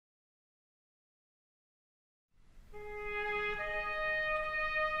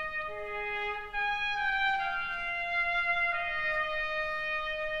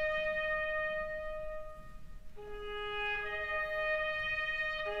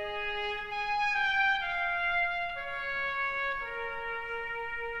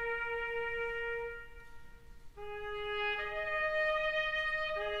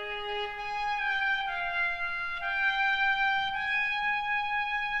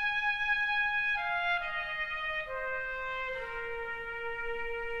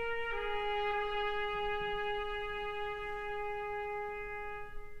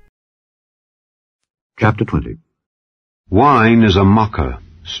Chapter 20. Wine is a mocker,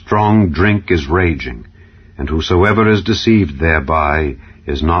 strong drink is raging, and whosoever is deceived thereby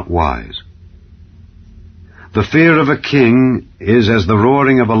is not wise. The fear of a king is as the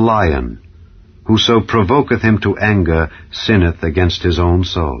roaring of a lion. Whoso provoketh him to anger sinneth against his own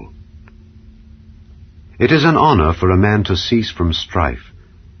soul. It is an honor for a man to cease from strife,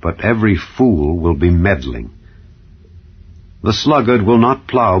 but every fool will be meddling. The sluggard will not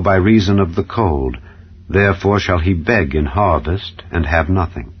plow by reason of the cold, therefore shall he beg in harvest and have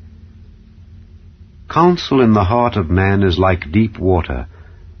nothing. Counsel in the heart of man is like deep water,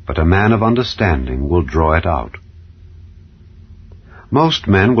 but a man of understanding will draw it out. Most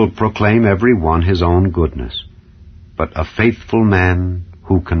men will proclaim every one his own goodness, but a faithful man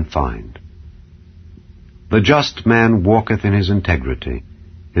who can find? The just man walketh in his integrity,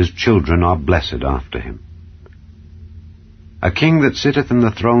 his children are blessed after him. A king that sitteth in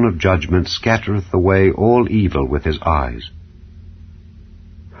the throne of judgment scattereth away all evil with his eyes.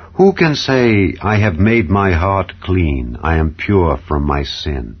 Who can say, I have made my heart clean, I am pure from my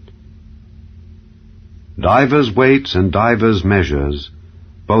sin? Divers weights and divers measures,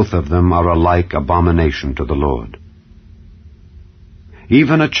 both of them are alike abomination to the Lord.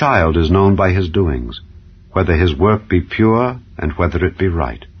 Even a child is known by his doings, whether his work be pure and whether it be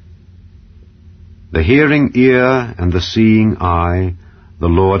right. The hearing ear and the seeing eye, the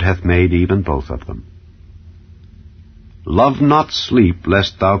Lord hath made even both of them. Love not sleep,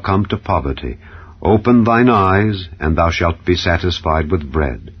 lest thou come to poverty. Open thine eyes, and thou shalt be satisfied with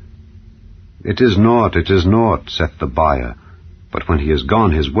bread. It is naught, saith the buyer, but when he is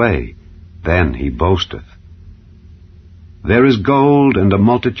gone his way, then he boasteth. There is gold and a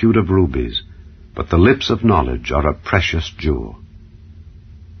multitude of rubies, but the lips of knowledge are a precious jewel.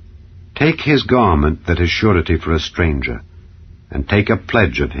 Take his garment that is surety for a stranger, and take a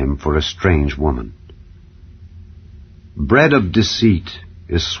pledge of him for a strange woman. Bread of deceit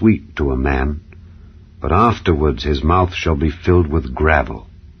is sweet to a man, but afterwards his mouth shall be filled with gravel.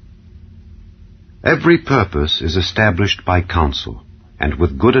 Every purpose is established by counsel, and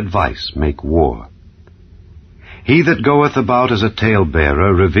with good advice make war. He that goeth about as a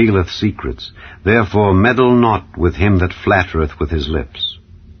talebearer revealeth secrets, therefore meddle not with him that flattereth with his lips.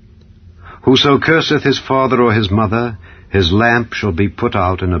 Whoso curseth his father or his mother, his lamp shall be put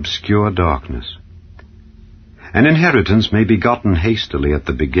out in obscure darkness. An inheritance may be gotten hastily at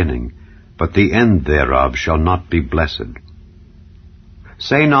the beginning, but the end thereof shall not be blessed.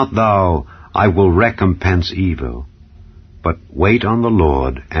 Say not thou, I will recompense evil, but wait on the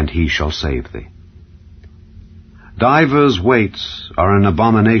Lord, and he shall save thee. Divers weights are an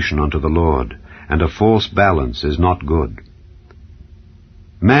abomination unto the Lord, and a false balance is not good.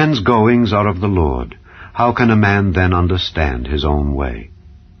 Man's goings are of the Lord. How can a man then understand his own way?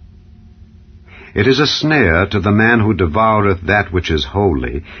 It is a snare to the man who devoureth that which is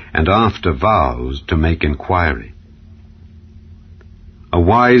holy, and after vows to make inquiry. A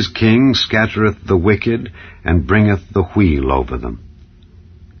wise king scattereth the wicked, and bringeth the wheel over them.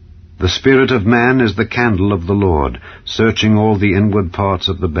 The spirit of man is the candle of the Lord, searching all the inward parts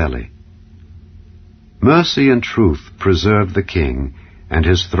of the belly. Mercy and truth preserve the king, and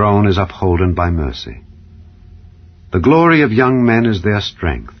his throne is upholden by mercy. The glory of young men is their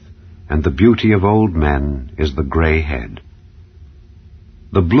strength, and the beauty of old men is the gray head.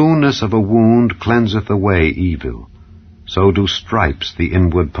 The blueness of a wound cleanseth away evil, so do stripes the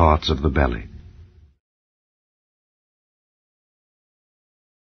inward parts of the belly.